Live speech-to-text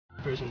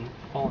person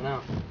falling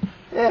out.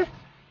 Yeah.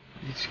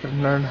 You just gotta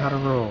learn how to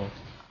roll.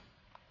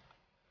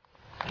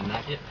 And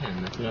not get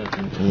pinned, that's another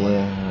thing.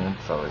 Yeah,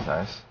 that's always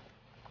nice.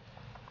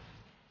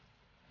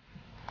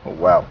 Oh,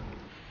 wow.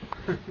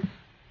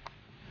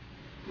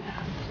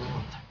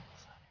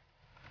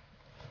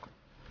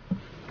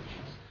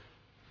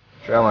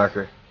 Trail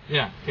marker.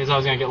 Yeah, because I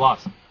was gonna get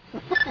lost. The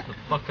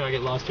fuck could I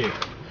get lost here?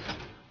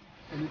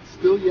 And it's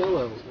still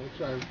yellow,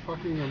 which I'm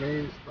fucking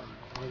amazed by.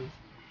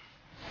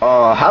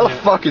 Oh, how the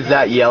fuck is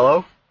that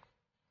yellow?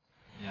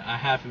 Yeah, I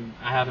half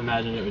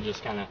imagined it would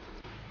just kind of.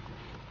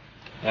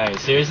 Yeah,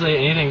 seriously,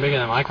 anything bigger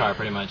than my car,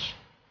 pretty much,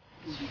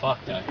 is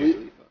fucked up.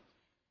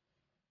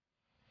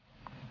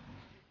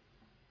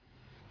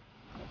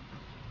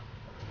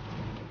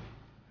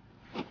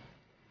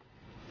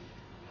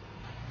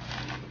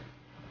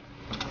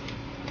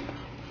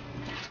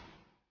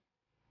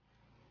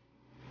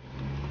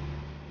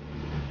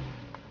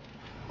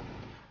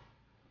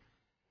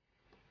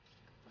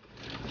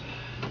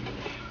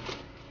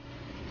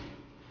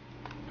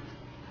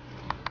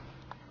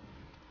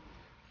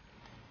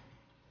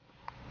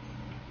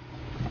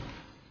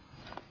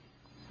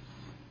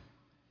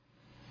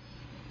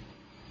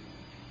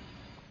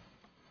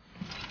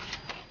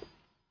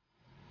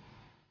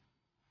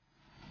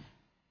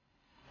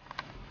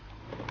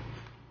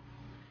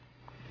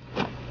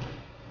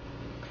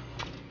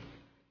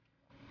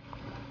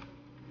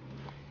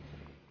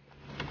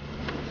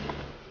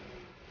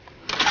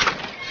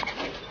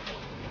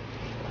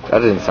 That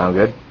didn't sound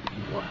good.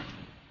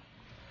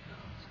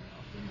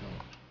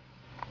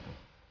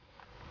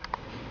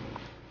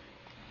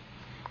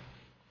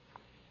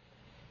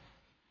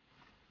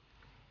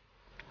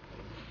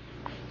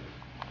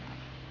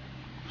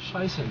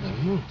 Scheiße in der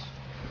Mund.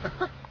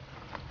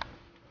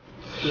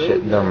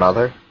 Shit in their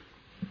mother?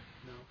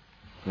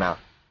 No.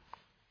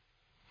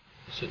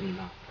 Shit in your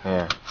mouth.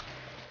 Yeah.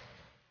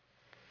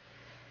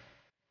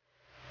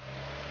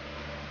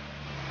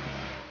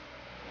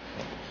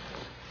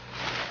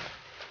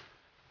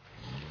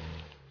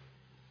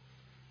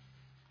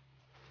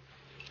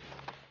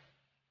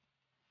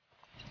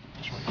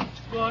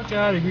 Fuck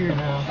out of here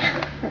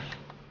now.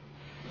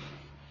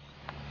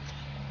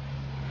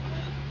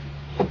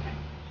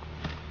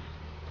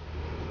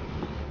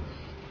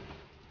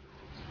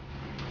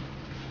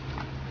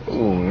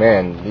 Ooh,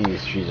 man,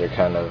 these trees are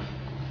kind of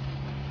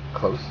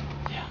close.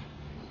 Yeah.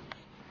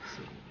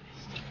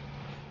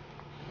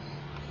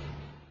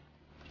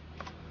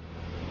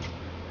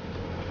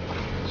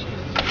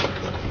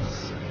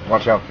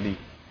 Watch out for the... Yeah,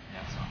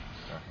 so.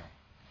 Okay.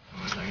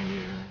 What I can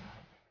do.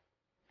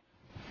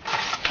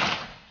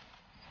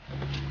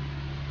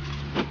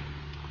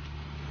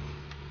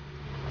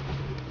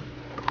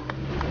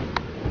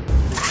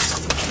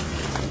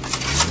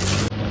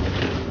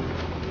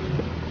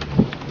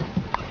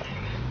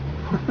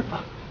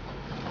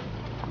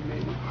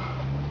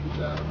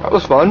 That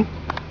was fun.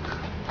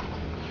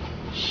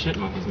 Shit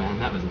monkeys, man,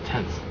 that was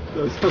intense.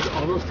 Those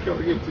almost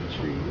going into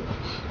trees.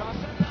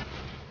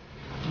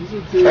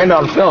 And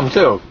on film,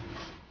 too. You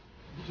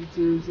should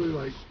seriously,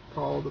 like,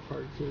 call the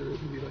park service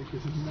and be like,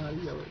 this is not a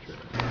yellow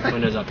trail.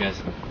 Windows up, guys.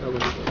 That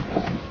was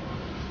like,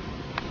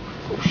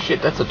 Oh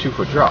shit, that's a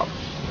 2-foot drop.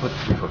 What's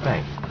a 3-foot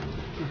bank?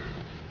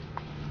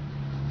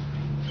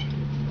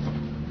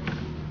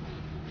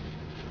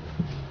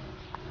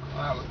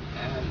 that was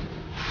bad.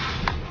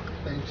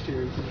 Thanks to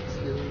your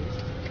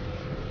skills.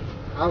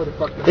 I would have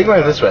fucked Think about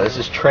it this way, this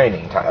is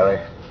training,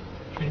 Tyler.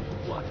 Training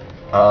for what?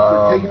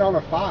 For taking on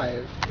a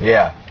 5.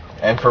 Yeah,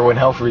 and for when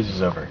hell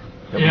freezes over.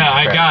 Yeah,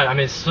 I got it. I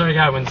mean, swear to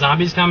God, when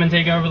zombies come and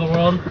take over the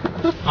world,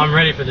 I'm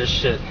ready for this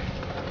shit.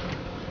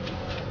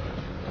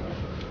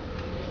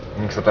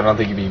 Except I don't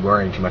think you'd be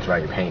worrying too much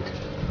about your paint.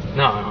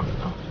 No.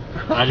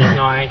 I just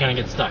know I ain't gonna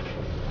get stuck.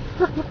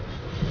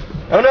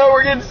 Oh no,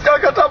 we're getting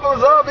stuck on top of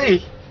a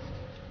zombie!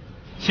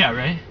 Yeah,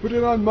 right? Put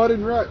it on mud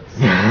and ruts.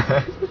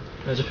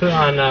 Just put it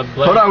on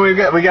Hold on, we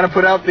gotta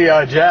put out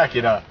the jack,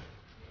 you know.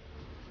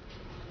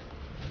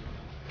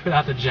 Put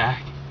out the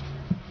jack.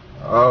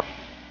 Oh.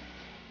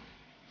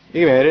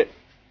 You made it.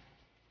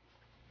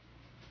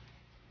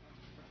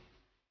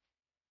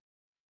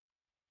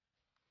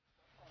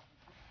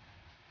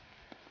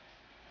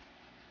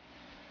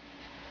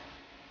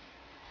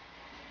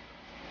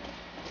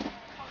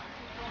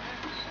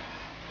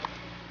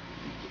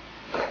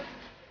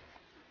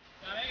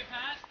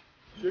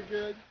 You're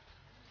good.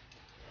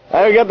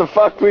 I got the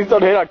fuck, please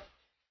don't hit on.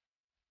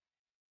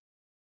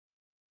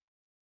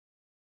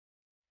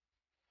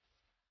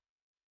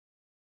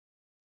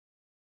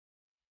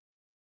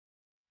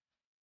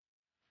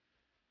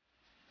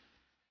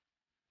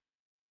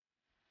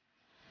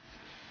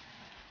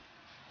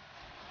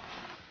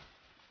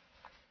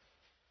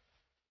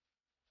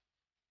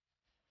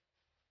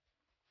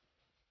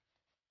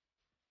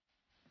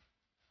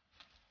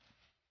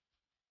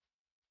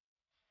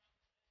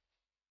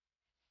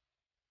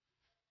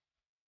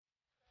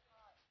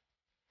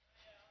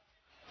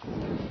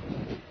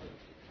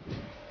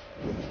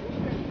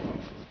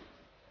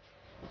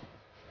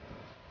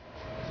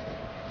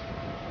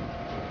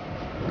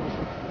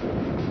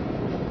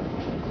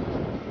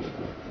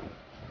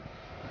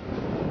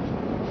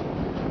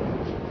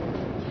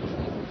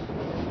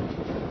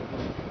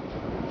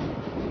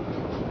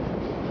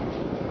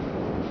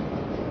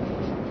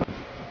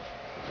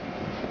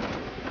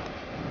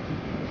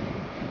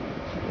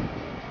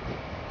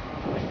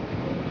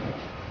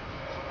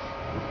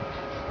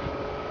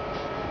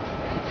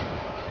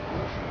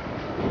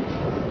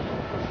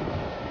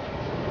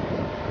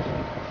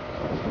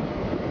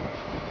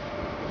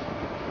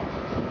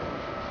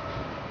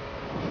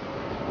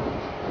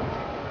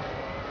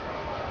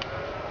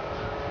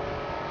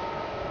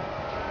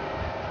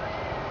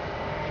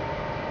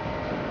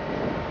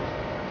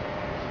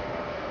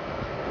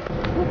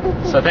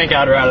 So thank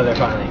God we're out of there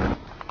finally.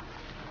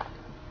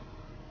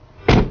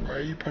 Why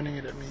are you pointing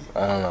it at me?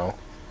 I don't know.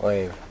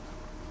 Wave.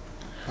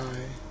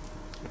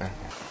 Hi.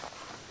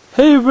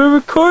 Hey, we're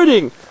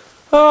recording.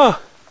 Oh,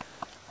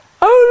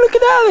 look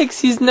at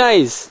Alex. He's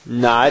nice.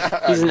 Not.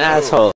 He's an asshole.